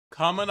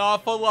Coming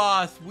off a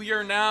loss, we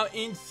are now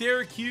in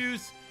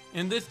Syracuse,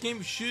 and this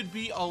game should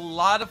be a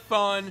lot of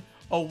fun.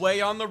 Away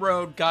on the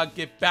road, gotta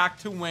get back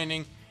to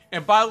winning.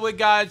 And by the way,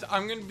 guys,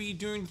 I'm going to be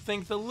doing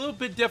things a little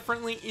bit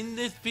differently in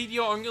this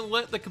video. I'm going to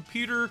let the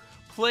computer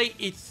play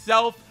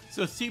itself,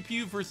 so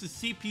CPU versus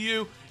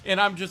CPU,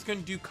 and I'm just going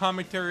to do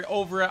commentary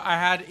over it. I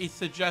had a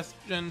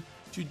suggestion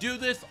to do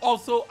this.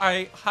 Also,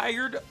 I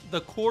hired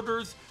the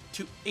quarters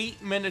to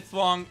 8 minutes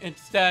long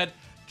instead,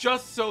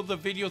 just so the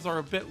videos are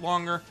a bit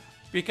longer,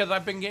 because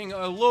I've been getting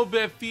a little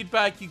bit of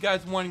feedback, you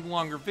guys wanting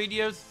longer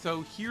videos.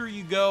 So here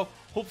you go.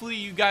 Hopefully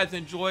you guys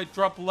enjoyed.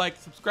 Drop a like,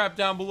 subscribe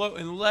down below,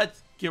 and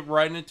let's get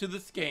right into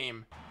this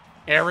game.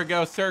 There we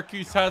go.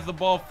 Syracuse has the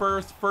ball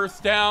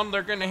first down.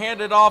 They're going to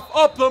hand it off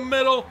up the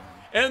middle,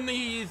 and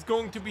he's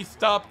going to be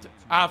stopped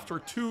after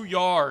 2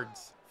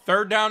 yards.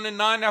 3rd down and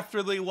 9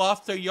 after they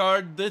lost a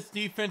yard. This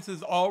defense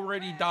is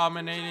already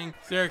dominating.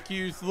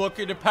 Syracuse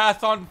looking to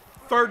pass on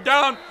 3rd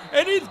down,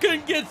 and he's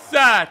going to get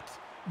sacked.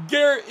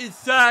 Garrett is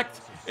sacked,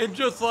 and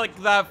just like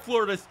that,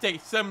 Florida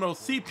State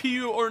Seminoles,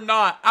 CPU or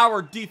not,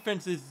 our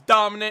defense is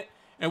dominant,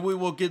 and we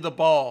will get the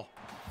ball.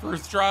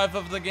 First drive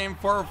of the game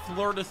for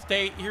Florida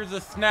State. Here's a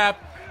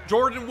snap.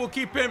 Jordan will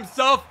keep it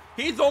himself.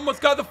 He's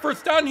almost got the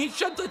 1st down. He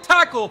shuts the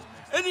tackle,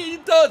 and he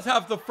does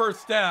have the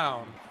 1st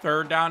down.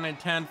 3rd down and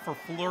 10 for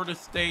Florida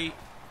State.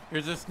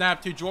 Here's a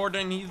snap to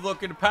Jordan. He's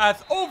looking to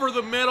pass over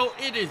the middle.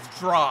 It is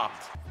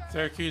dropped.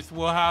 Syracuse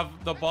will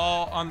have the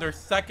ball on their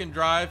 2nd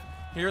drive.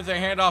 Here's a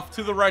handoff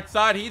to the right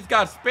side. He's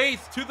got space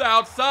to the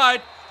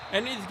outside,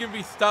 and he's going to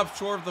be stopped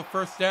short of the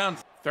 1st down.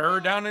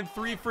 3rd down and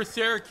 3 for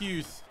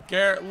Syracuse.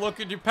 Garrett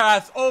looking to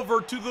pass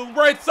over to the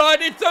right side.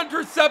 It's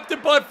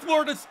intercepted by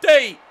Florida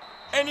State,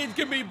 and he's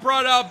going to be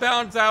brought out of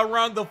bounds out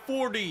around the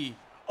 40.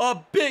 A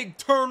big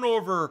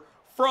turnover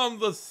from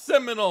the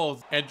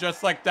Seminoles. And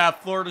just like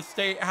that, Florida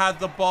State has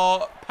the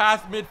ball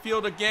past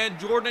midfield again.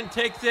 Jordan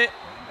takes it,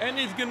 and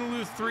he's going to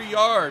lose 3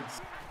 yards.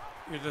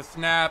 Here's a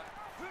snap.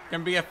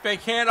 Gonna be a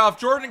fake handoff.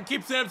 Jordan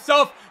keeps it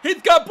himself. He's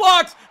got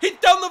blocks. He's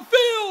down the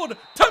field.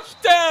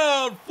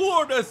 Touchdown,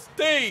 Florida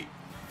State.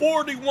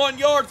 41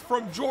 yards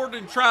from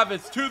Jordan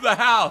Travis to the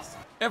house.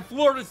 And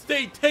Florida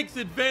State takes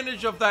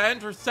advantage of that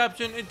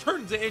interception and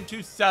turns it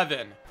into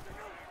 7.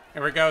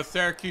 Here we go.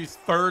 Syracuse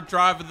 3rd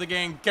drive of the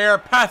game.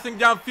 Garrett passing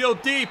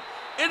downfield deep.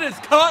 It is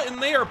caught,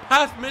 and they are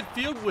past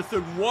midfield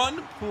within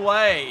 1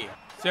 play.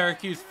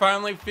 Syracuse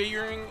finally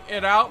figuring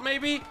it out,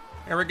 maybe.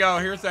 Here we go.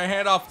 Here's a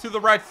handoff to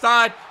the right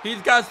side.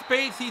 He's got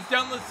space. He's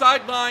down the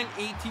sideline.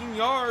 18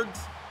 yards.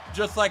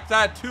 Just like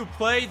that, 2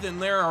 plays,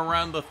 and they're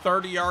around the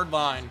 30-yard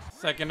line.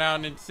 2nd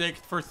down and 6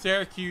 for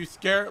Syracuse.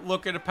 Garrett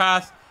looking to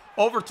pass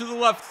over to the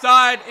left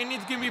side, and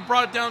he's going to be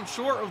brought down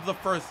short of the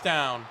 1st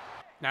down.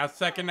 Now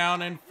 2nd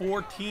down and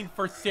 14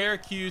 for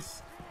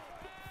Syracuse.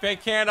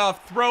 Fake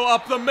handoff. Throw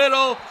up the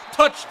middle.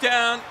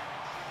 Touchdown.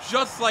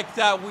 Just like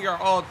that, we are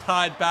all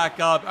tied back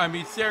up. I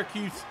mean,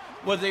 Syracuse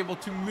was able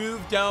to move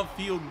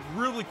downfield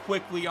really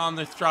quickly on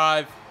this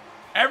drive.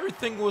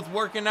 Everything was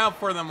working out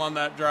for them on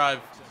that drive.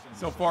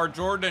 So far,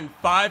 Jordan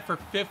 5 for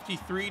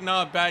 53.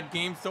 Not a bad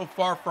game so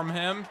far from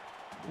him.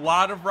 A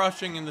lot of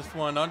rushing in this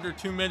one. Under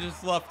 2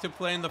 minutes left to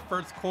play in the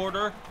 1st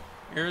quarter.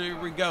 Here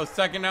we go.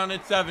 2nd down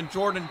and 7.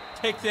 Jordan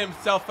takes it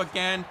himself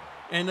again,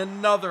 and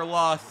another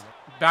loss.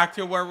 Back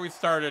to where we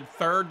started.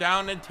 3rd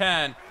down and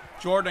 10.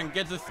 Jordan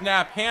gets a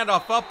snap.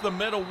 Handoff up the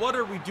middle. What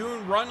are we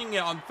doing running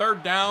it on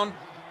 3rd down?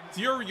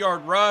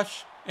 0-yard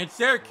rush, and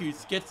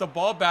Syracuse gets the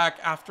ball back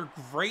after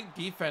great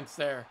defense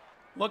there.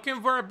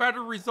 Looking for a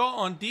better result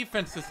on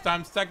defense this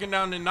time. 2nd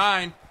down and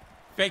 9.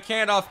 Fake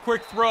handoff,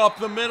 quick throw up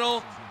the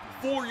middle.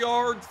 4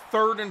 yards,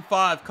 3rd and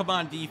 5. Come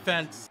on,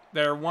 defense.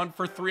 They're 1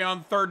 for 3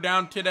 on 3rd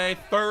down today.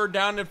 3rd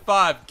down and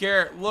 5.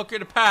 Garrett looking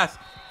to pass,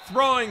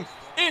 throwing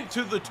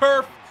into the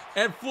turf,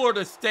 and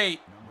Florida State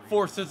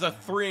forces a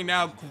 3.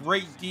 Now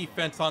great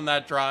defense on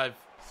that drive.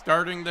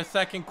 Starting the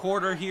 2nd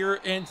quarter here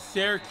in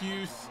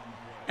Syracuse.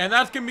 And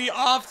that's going to be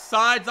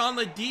offsides on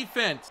the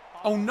defense.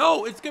 Oh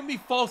no, it's going to be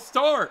false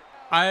start.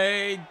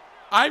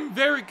 I'm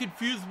very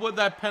confused what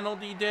that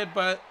penalty did,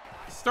 but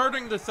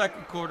starting the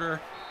 2nd quarter,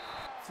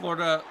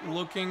 Florida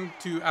looking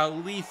to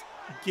at least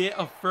get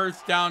a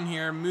 1st down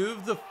here.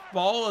 Move the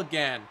ball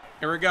again.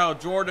 Here we go.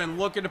 Jordan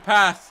looking to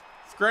pass.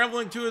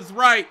 Scrambling to his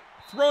right.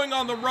 Throwing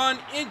on the run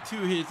into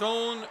his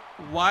own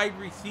wide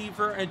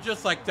receiver. And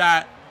just like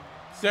that,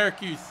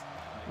 Syracuse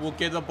will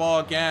get the ball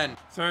again.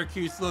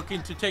 Syracuse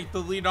looking to take the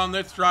lead on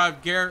this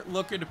drive. Garrett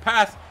looking to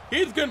pass.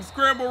 He's going to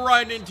scramble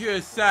right into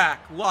his sack.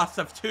 Loss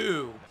of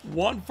 2.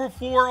 1 for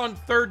 4 on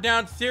 3rd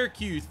down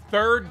Syracuse.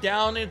 3rd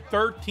down and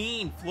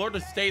 13. Florida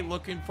State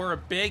looking for a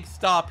big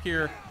stop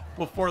here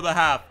before the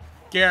half.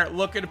 Garrett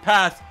looking to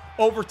pass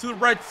over to the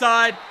right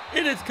side.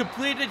 It is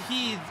completed.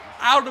 He's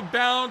out of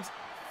bounds.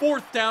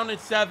 4th down and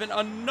 7.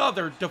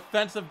 Another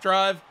defensive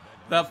drive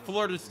that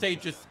Florida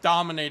State just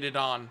dominated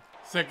on.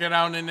 2nd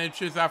down and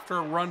inches after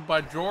a run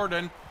by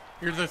Jordan.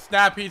 Here's a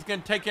snap. He's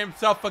going to take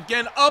himself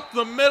again up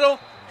the middle,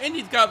 and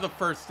he's got the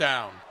 1st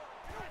down.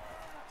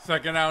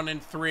 2nd down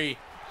and 3.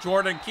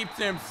 Jordan keeps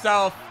to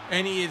himself,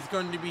 and he is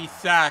going to be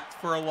sacked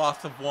for a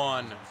loss of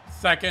 1.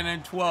 2nd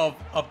and 12,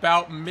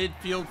 about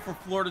midfield for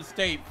Florida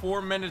State.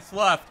 4 minutes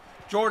left.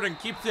 Jordan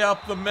keeps it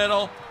up the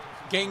middle,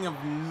 gain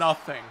of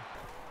nothing.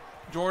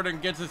 Jordan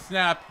gets a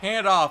snap,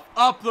 handoff,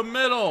 up the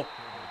middle.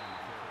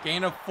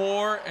 Gain of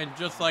 4, and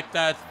just like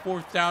that, it's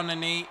 4th down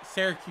and 8.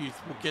 Syracuse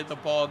will get the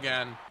ball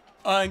again.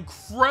 An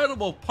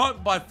incredible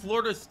punt by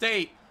Florida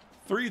State.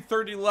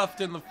 3:30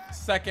 left in the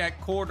second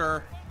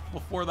quarter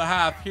before the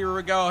half. Here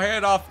we go,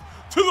 handoff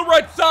to the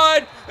right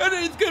side, and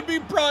it's going to be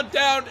brought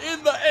down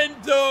in the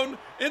end zone,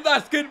 and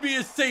that's going to be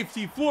a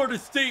safety. Florida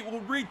State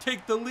will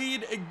retake the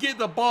lead and get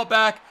the ball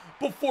back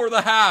before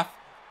the half.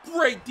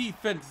 Great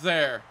defense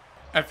there.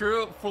 If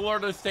you're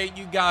Florida State,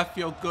 you got to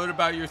feel good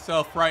about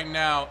yourself right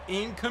now.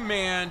 In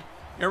command.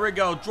 Here we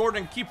go.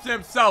 Jordan keeps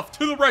himself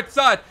to the right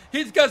side.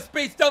 He's got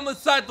space down the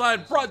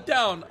sideline. Brought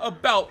down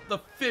about the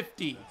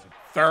 50.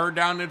 3rd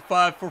down and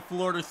 5 for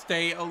Florida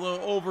State. A little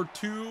over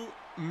 2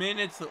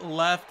 minutes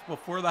left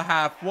before the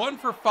half. 1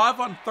 for 5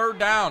 on 3rd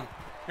down.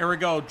 Here we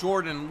go.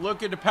 Jordan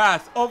looking to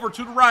pass over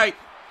to the right.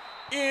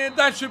 And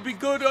that should be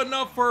good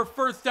enough for a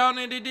 1st down,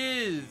 and it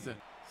is.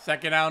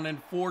 2nd down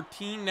and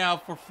 14 now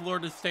for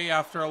Florida State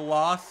after a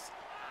loss.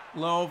 A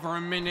little over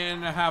a minute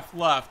and a half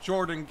left.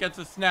 Jordan gets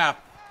a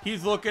snap.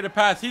 He's looking to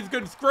pass. He's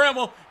going to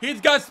scramble. He's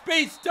got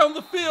space down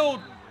the field.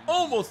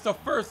 Almost a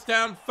 1st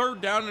down.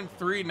 3rd down and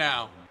 3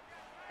 now.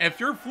 If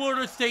you're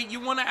Florida State, you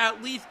want to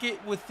at least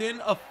get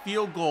within a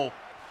field goal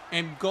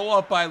and go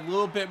up by a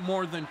little bit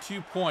more than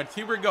 2 points.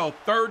 Here we go.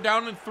 3rd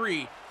down and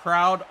 3.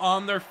 Crowd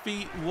on their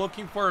feet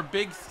looking for a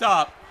big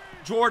stop.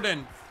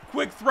 Jordan,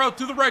 quick throw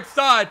to the right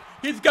side.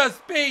 He's got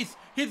space.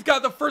 He's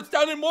got the 1st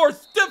down and more.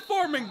 Stiff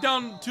arming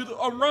down to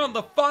around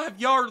the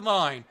 5-yard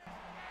line.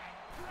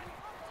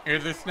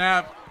 Here's the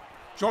snap.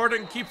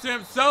 Jordan keeps it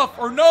himself.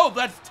 Or no,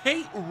 that's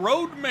Tate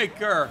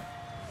Roadmaker.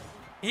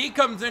 He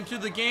comes into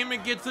the game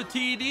and gets a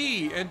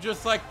TD. And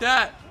just like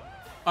that,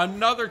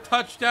 another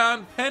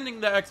touchdown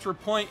pending the extra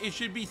point. It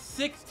should be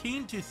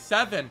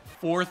 16-7.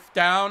 4th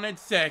down and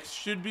 6.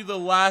 Should be the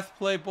last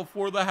play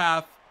before the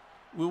half.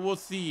 We will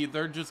see.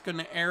 They're just going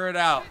to air it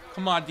out.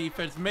 Come on,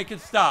 defense. Make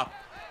it stop.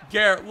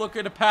 Garrett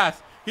looking to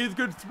pass. He's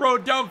going to throw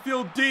it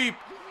downfield deep.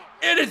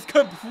 It is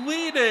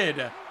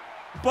completed.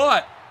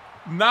 But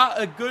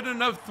not a good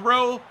enough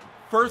throw.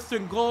 1st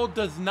and goal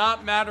does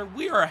not matter.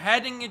 We are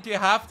heading into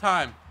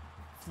halftime.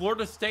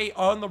 Florida State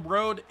on the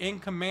road in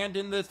command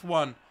in this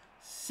one.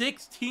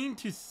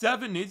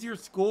 16-7 is your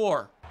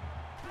score.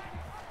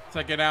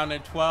 2nd down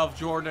and 12.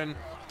 Jordan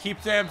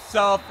keeps it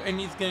himself, and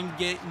he's going to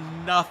get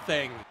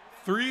nothing.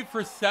 3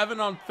 for 7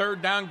 on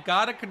 3rd down.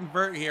 Gotta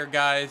convert here,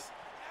 guys.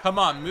 Come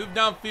on, move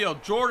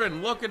downfield.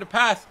 Jordan looking to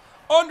pass.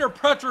 Under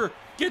pressure.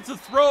 Gets a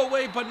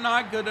throwaway, but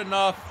not good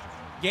enough.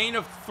 Gain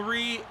of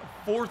 3.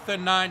 4th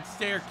and 9.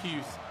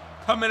 Syracuse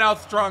coming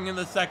out strong in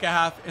the second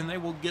half, and they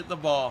will get the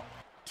ball.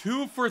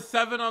 2 for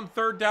 7 on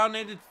 3rd down,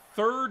 and it's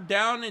 3rd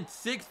down and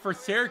 6 for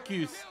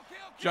Syracuse.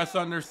 Just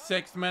under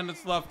 6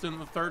 minutes left in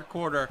the 3rd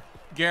quarter.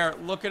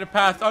 Garrett looking to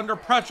pass under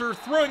pressure,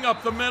 throwing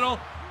up the middle,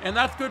 and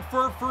that's good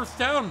for a 1st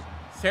down.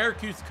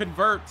 Syracuse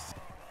converts.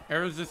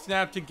 There's a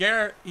snap to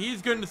Garrett.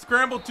 He's going to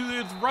scramble to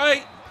his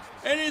right,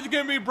 and he's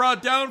going to be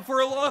brought down for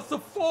a loss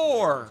of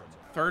 4.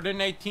 3rd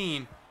and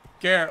 18.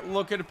 Garrett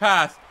looking to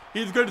pass.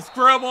 He's going to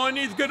scramble, and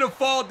he's going to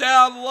fall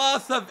down.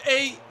 Loss of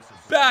 8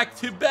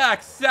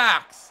 back-to-back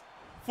sacks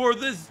for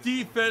this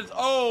defense.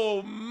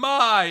 Oh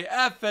my,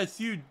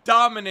 FSU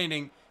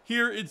dominating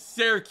here in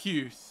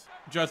Syracuse.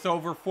 Just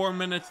over 4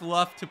 minutes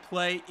left to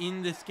play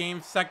in this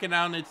game. 2nd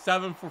down and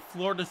 7 for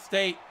Florida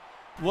State.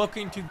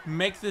 Looking to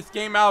make this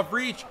game out of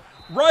reach.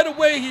 Right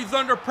away, he's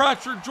under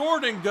pressure.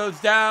 Jordan goes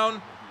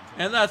down,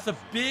 and that's a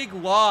big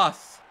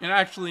loss. And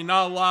actually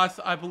not a loss.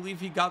 I believe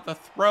he got the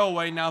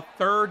throwaway. Now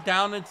 3rd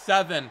down and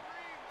 7.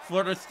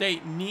 Florida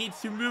State needs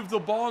to move the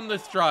ball in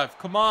this drive.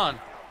 Come on.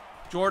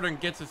 Jordan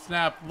gets a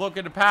snap.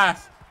 Looking to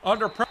pass.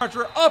 Under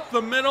pressure. Up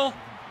the middle.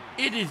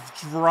 It is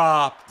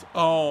dropped.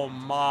 Oh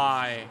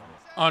my.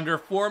 Under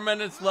 4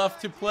 minutes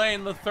left to play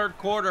in the 3rd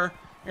quarter.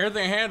 Here's the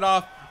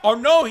handoff. Oh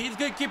no, he's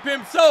going to keep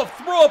himself.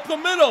 Throw up the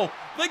middle.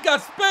 They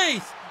got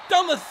space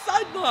down the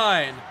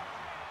sideline.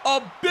 A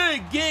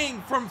big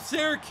gain from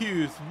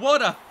Syracuse.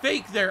 What a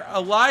fake there.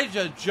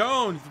 Elijah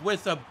Jones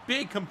with a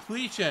big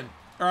completion.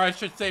 Or I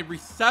should say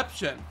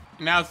reception.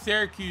 Now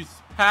Syracuse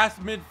past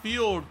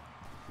midfield.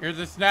 Here's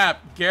a snap.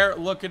 Garrett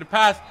looking to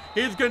pass.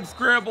 He's going to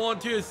scramble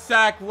into his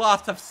sack.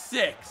 Loss of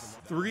 6.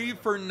 3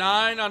 for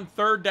 9 on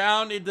 3rd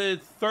down. It is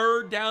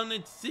 3rd down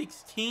and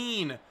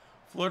 16.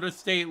 Florida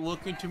State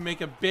looking to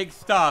make a big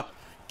stop.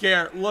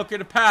 Garrett looking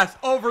to pass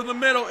over the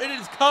middle. It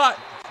is caught,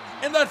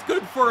 and that's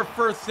good for a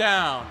 1st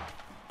down.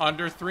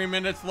 Under 3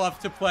 minutes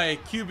left to play.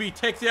 QB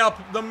takes it up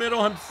the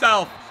middle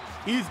himself.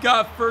 He's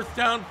got 1st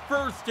down,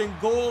 1st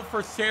and goal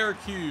for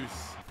Syracuse.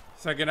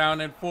 2nd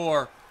down and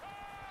 4.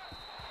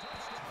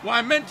 Well,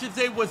 I meant to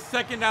say was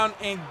 2nd down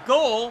and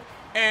goal,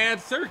 and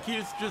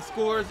Syracuse just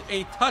scores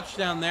a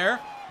touchdown there,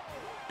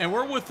 and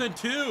we're within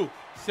 2.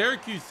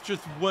 Syracuse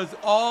just was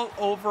all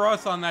over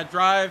us on that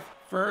drive.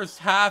 First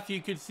half, you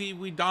could see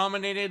we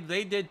dominated.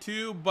 They did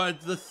too,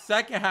 but the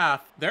second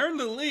half, they're in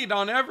the lead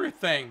on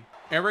everything.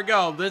 Here we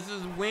go. This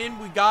is when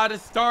we got to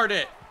start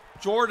it.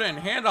 Jordan,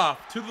 handoff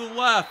to the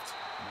left.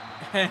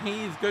 And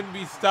he's going to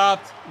be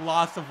stopped.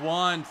 Loss of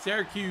 1.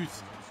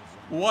 Syracuse,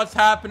 what's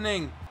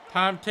happening?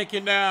 Time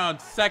ticking down.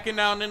 Second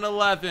down and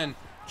 11.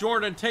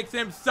 Jordan takes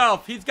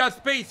himself. He's got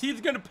space.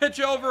 He's going to pitch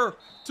over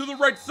to the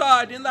right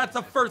side, and that's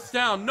a first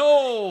down.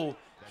 No,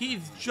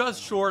 he's just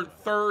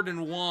short. 3rd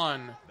and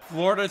 1.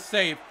 Florida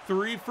State,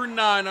 3 for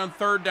 9 on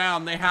 3rd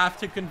down. They have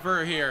to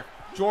convert here.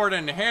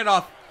 Jordan,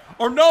 handoff.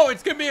 Or no,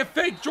 it's going to be a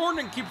fake.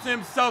 Jordan keeps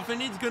himself,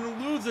 and he's going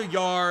to lose a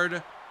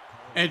yard.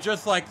 And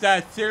just like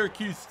that,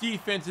 Syracuse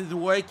defense is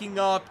waking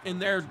up,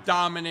 and they're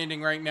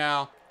dominating right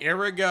now. Here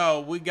we go.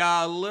 We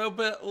got a little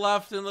bit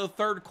left in the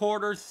 3rd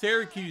quarter.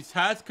 Syracuse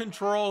has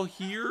control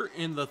here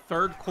in the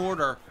 3rd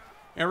quarter.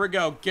 Here we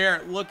go.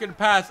 Garrett looking to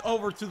pass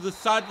over to the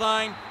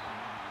sideline.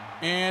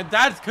 And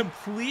that's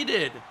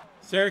completed.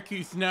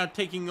 Syracuse now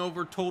taking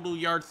over total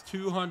yards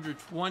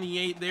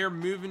 228. They're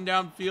moving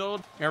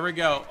downfield. Here we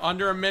go.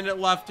 Under a minute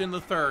left in the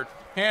 3rd.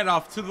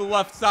 Handoff to the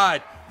left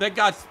side. They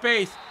got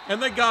space,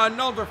 and they got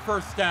another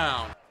first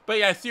down. But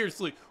yeah,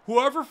 seriously,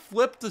 whoever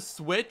flipped the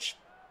switch,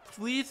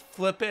 please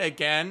flip it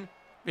again,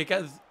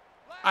 because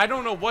I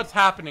don't know what's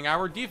happening.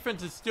 Our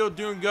defense is still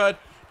doing good.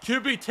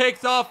 QB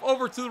takes off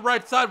over to the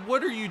right side.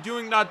 What are you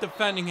doing not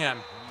defending him?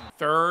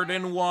 3rd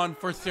and 1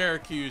 for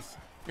Syracuse.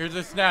 Here's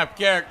a snap.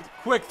 Garrett,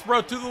 quick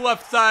throw to the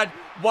left side.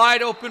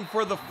 Wide open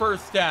for the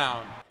first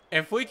down.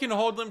 If we can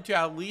hold them to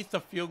at least a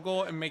field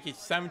goal and make it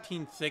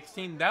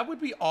 17-16, that would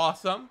be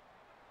awesome.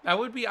 That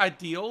would be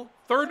ideal.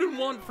 3rd and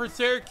 1 for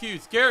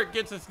Syracuse. Garrett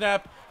gets a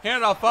snap.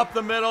 Handoff up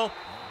the middle.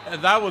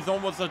 And that was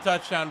almost a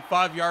touchdown.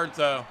 5 yards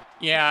though.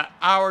 Yeah,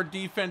 our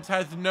defense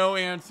has no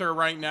answer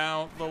right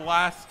now. The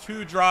last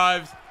 2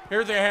 drives.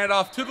 Here's a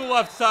handoff to the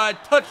left side.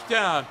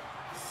 Touchdown.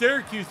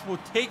 Syracuse will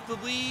take the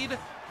lead.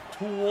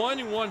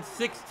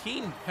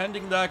 21-16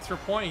 pending the extra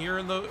point here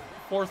in the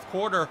 4th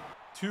quarter.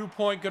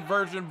 2-point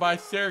conversion by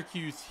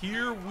Syracuse.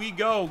 Here we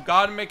go.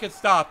 Gotta make a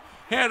stop.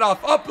 Handoff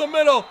up the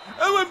middle,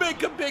 and we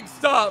make a big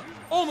stop.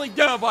 Only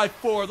down by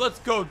 4. Let's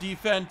go,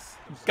 defense.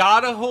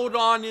 Gotta hold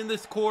on in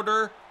this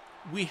quarter.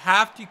 We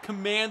have to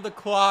command the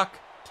clock,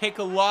 take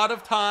a lot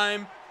of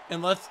time,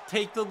 and let's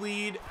take the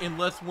lead, and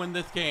let's win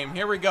this game.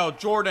 Here we go.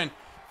 Jordan,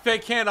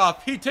 fake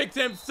handoff. He takes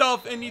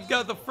himself, and he's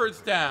got the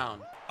first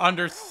down.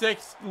 Under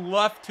 6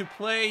 left to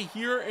play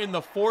here in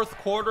the 4th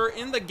quarter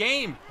in the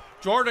game.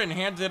 Jordan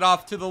hands it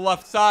off to the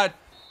left side,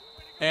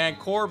 and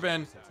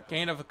Corbin,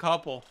 gain of a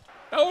couple.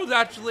 That was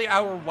actually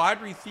our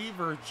wide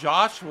receiver,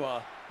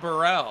 Joshua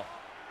Burrell.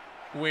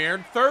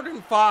 Weird. 3rd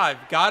and 5.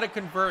 Got to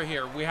convert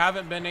here. We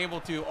haven't been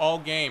able to all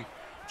game.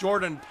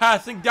 Jordan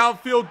passing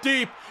downfield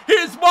deep.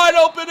 He's wide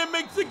open and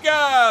makes a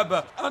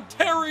grab.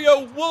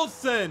 Ontario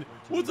Wilson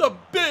with a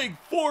big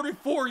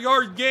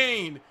 44-yard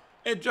gain.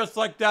 And just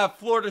like that,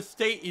 Florida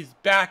State is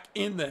back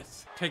in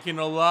this. Taking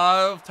a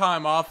lot of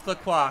time off the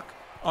clock.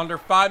 Under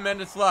 5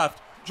 minutes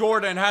left.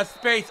 Jordan has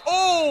space.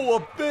 Oh,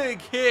 a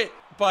big hit.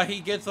 But he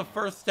gets a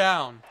first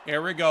down.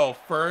 Here we go.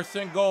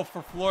 1st and goal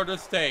for Florida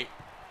State.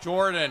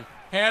 Jordan,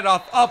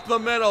 handoff up the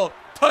middle.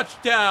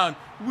 Touchdown.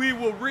 We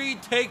will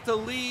retake the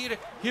lead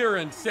here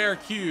in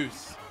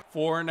Syracuse.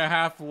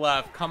 4.5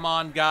 left. Come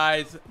on,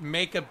 guys.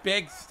 Make a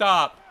big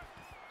stop.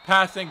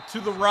 Passing to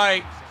the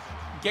right.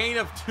 Gain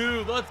of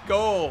 2. Let's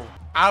go.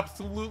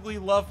 Absolutely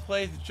love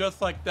plays just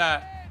like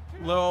that.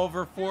 A little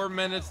over 4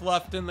 minutes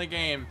left in the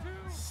game.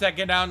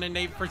 2nd down and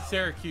 8 for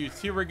Syracuse.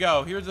 Here we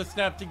go. Here's a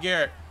snap to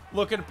Garrett.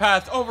 Looking to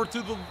pass over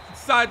to the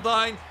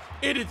sideline.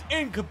 It is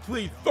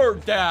incomplete.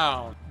 3rd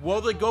down.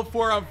 Will they go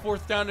for it on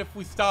 4th down if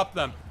we stop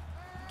them?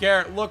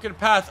 Garrett looking to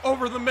pass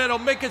over the middle.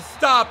 Make a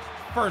stop.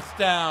 1st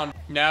down.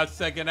 Now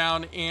 2nd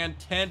down and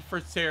 10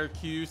 for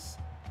Syracuse.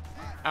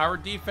 Our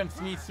defense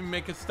needs to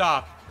make a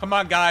stop. Come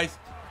on, guys.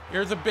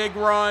 Here's a big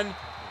run.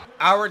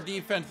 Our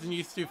defense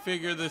needs to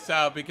figure this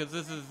out because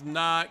this is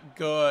not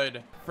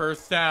good.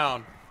 1st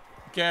down.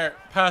 Garrett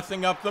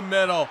passing up the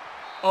middle.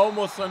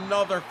 Almost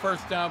another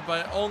first down,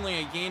 but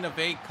only a gain of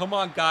 8. Come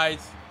on,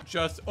 guys.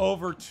 Just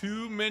over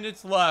 2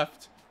 minutes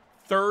left.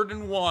 3rd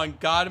and 1.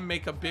 Got to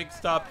make a big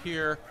stop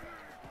here.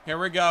 Here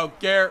we go.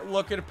 Garrett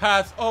looking to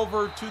pass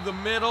over to the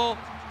middle.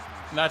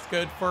 And that's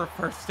good for a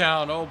first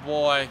down. Oh,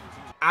 boy.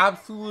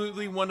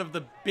 Absolutely one of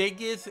the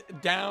biggest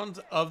downs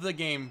of the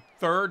game.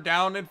 3rd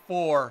down and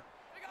 4.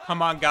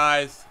 Come on,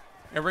 guys.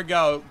 Here we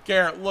go.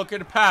 Garrett looking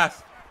to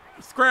pass.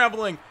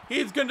 Scrambling.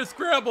 He's going to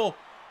scramble.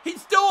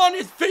 He's still on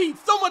his feet.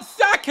 Someone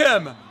sack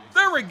him.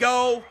 There we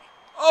go.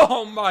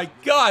 Oh my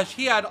gosh.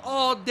 He had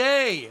all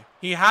day.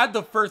 He had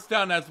the first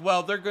down as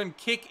well. They're going to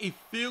kick a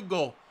field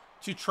goal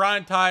to try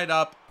and tie it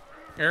up.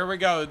 Here we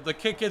go. The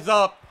kick is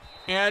up.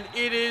 And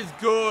it is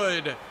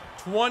good.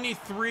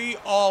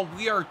 23-all.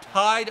 We are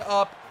tied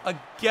up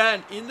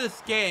again in this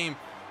game.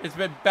 It's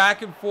been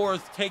back and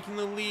forth, taking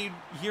the lead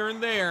here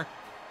and there.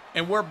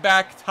 And we're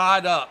back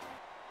tied up.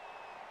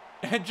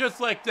 And just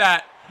like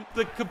that,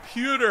 the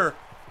computer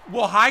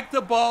will hike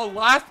the ball.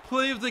 Last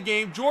play of the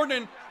game.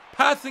 Jordan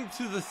passing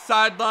to the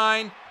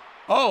sideline.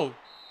 Oh,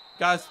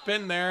 got a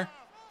spin there.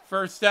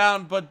 First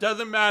down, but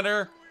doesn't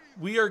matter.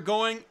 We are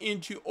going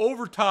into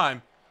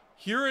overtime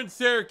here in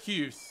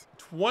Syracuse.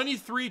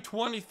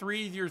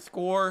 23-23 is your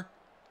score.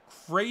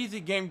 Crazy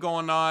game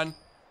going on.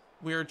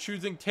 We are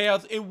choosing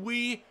tails, and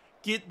we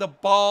get the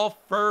ball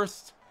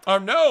first. Oh,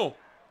 no.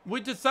 We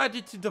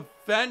decided to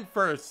defend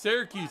first.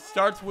 Syracuse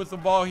starts with the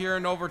ball here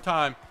in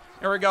overtime.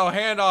 Here we go.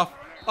 Handoff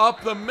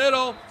up the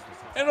middle.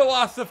 And a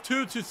loss of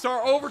 2 to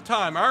start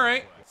overtime. All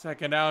right.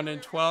 Second down and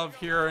 12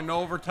 here in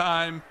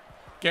overtime.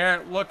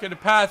 Garrett looking to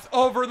pass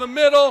over the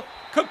middle.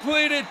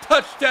 Completed.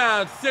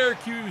 Touchdown.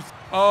 Syracuse.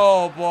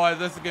 Oh, boy.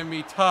 This is going to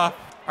be tough.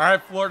 All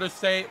right, Florida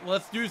State.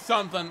 Let's do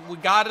something. We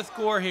got to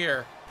score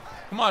here.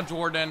 Come on,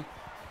 Jordan.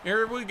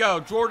 Here we go.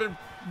 Jordan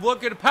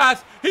looking to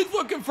pass. He's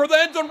looking for the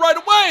end zone right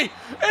away.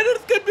 And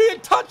it's going to be a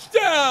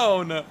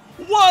touchdown.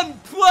 One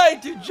play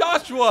to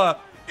Joshua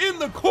in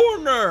the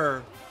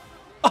corner.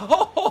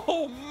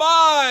 Oh,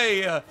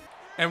 my.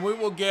 And we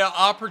will get an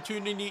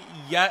opportunity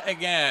yet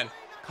again.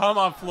 Come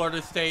on,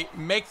 Florida State.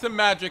 Make some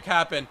magic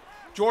happen.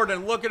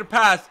 Jordan looking to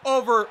pass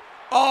over.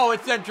 Oh,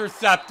 it's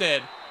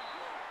intercepted.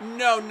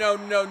 No, no,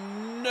 no,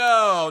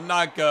 no.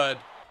 Not good.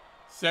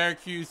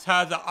 Syracuse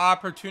has an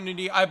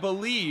opportunity. I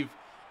believe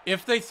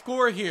if they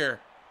score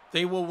here,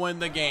 they will win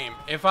the game,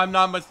 if I'm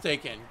not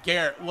mistaken.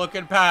 Garrett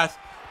looking to pass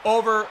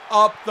over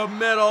up the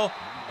middle,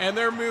 and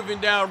they're moving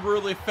down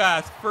really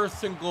fast.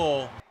 First and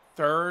goal.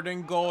 Third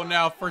and goal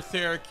now for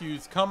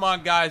Syracuse. Come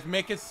on, guys.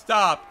 Make it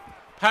stop.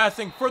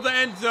 Passing for the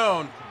end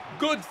zone.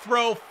 Good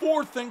throw.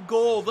 Fourth and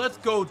goal. Let's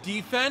go,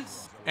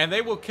 defense. And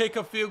they will kick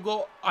a field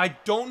goal. I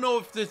don't know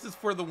if this is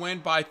for the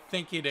win, but I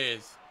think it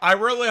is. I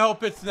really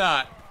hope it's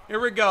not. Here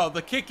we go.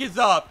 The kick is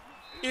up.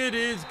 It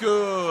is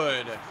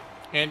good.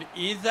 And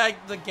is that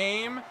the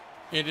game?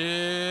 It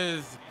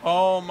is.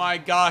 Oh, my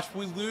gosh.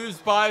 We lose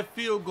by a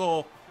field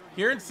goal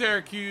here in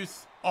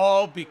Syracuse.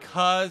 All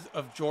because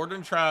of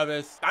Jordan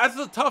Travis. That's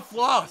a tough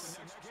loss.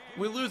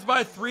 We lose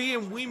by 3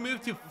 and we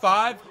move to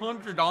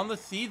 500 on the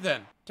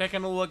season.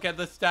 Taking a look at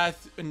the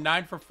stats,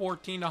 9 for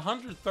 14,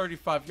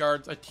 135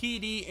 yards, a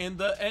TD, and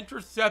the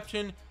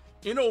interception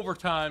in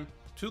overtime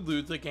to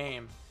lose the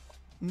game.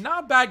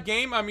 Not a bad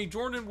game. I mean,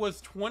 Jordan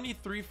was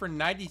 23 for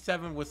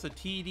 97 with a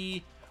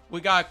TD. We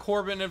got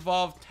Corbin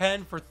involved,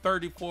 10 for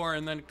 34,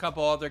 and then a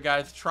couple other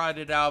guys tried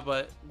it out,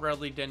 but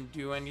really didn't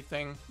do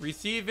anything.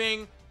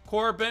 Receiving,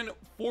 Corbin,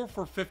 4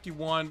 for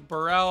 51.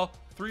 Burrell,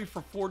 3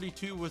 for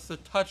 42 with a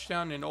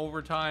touchdown in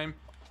overtime.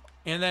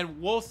 And then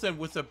Wilson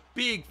with a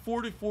big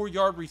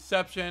 44-yard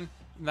reception.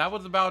 And that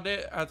was about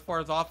it as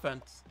far as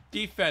offense.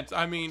 Defense,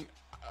 I mean,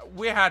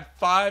 we had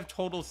 5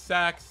 total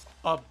sacks,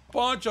 a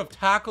bunch of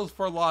tackles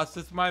for loss.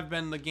 This might have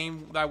been the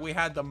game that we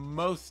had the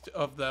most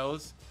of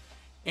those.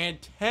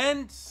 And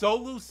 10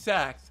 solo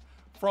sacks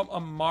from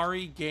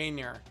Amari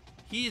Gaynor.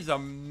 He's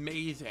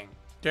amazing.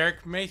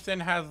 Derek Mason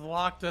has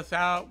locked us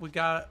out. We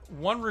got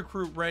 1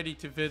 recruit ready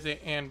to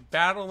visit and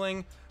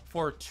battling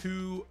for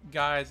 2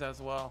 guys as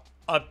well.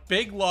 A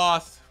big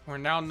loss. We're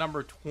now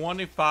number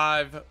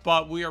 25,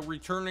 but we are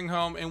returning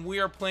home and we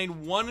are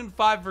playing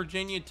 1-5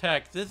 Virginia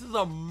Tech. This is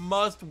a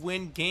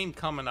must-win game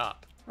coming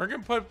up. We're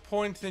going to put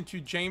points into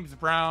James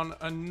Brown,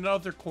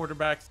 another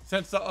quarterback,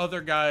 since the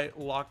other guy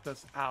locked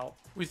us out.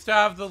 We still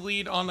have the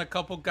lead on a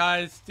couple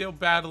guys, still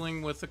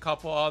battling with a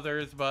couple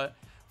others, but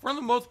for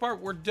the most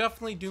part, we're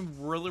definitely doing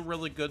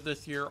really good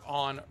this year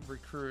on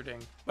recruiting.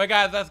 But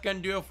guys, that's going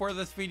to do it for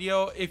this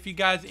video. If you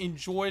guys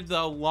enjoyed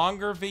the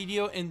longer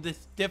video in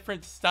this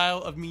different style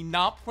of me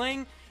not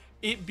playing,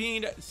 it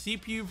being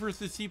CPU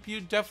versus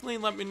CPU, definitely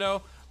let me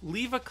know.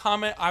 Leave a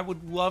comment. I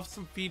would love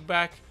some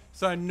feedback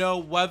so I know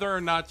whether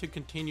or not to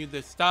continue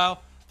this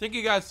style. Thank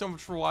you guys so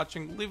much for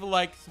watching. Leave a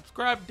like,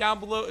 subscribe down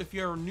below if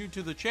you're new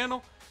to the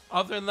channel.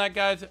 Other than that,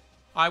 guys,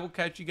 I will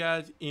catch you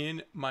guys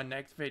in my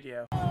next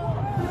video.